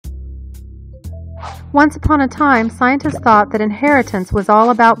Once upon a time, scientists thought that inheritance was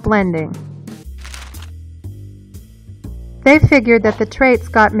all about blending. They figured that the traits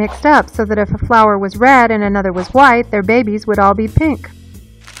got mixed up so that if a flower was red and another was white, their babies would all be pink.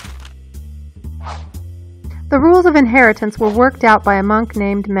 The rules of inheritance were worked out by a monk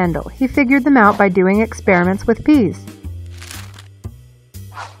named Mendel. He figured them out by doing experiments with peas.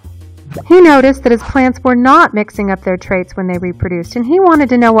 He noticed that his plants were not mixing up their traits when they reproduced, and he wanted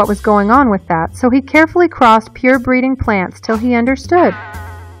to know what was going on with that, so he carefully crossed pure breeding plants till he understood.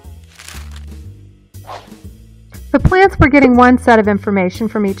 The plants were getting one set of information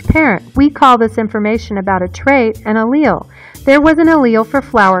from each parent. We call this information about a trait an allele. There was an allele for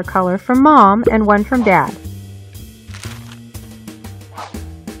flower color from mom and one from dad.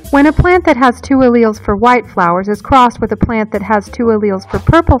 When a plant that has two alleles for white flowers is crossed with a plant that has two alleles for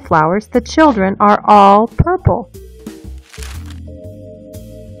purple flowers, the children are all purple.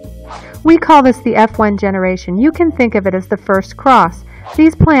 We call this the F1 generation. You can think of it as the first cross.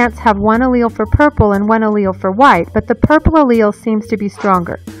 These plants have one allele for purple and one allele for white, but the purple allele seems to be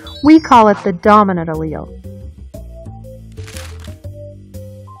stronger. We call it the dominant allele.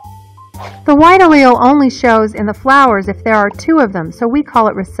 The white allele only shows in the flowers if there are two of them, so we call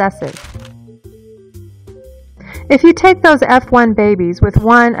it recessive. If you take those F1 babies with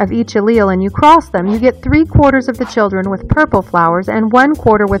one of each allele and you cross them, you get 3/4 of the children with purple flowers and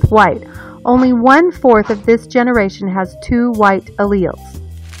 1/4 with white. Only 1/4 of this generation has two white alleles.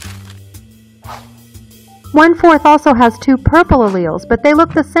 1/4 also has two purple alleles, but they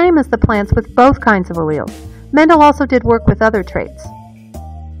look the same as the plants with both kinds of alleles. Mendel also did work with other traits.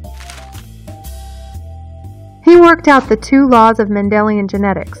 He worked out the two laws of Mendelian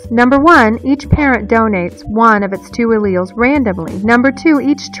genetics. Number 1, each parent donates one of its two alleles randomly. Number 2,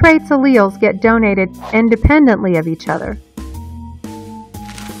 each trait's alleles get donated independently of each other.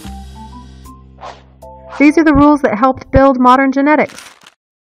 These are the rules that helped build modern genetics.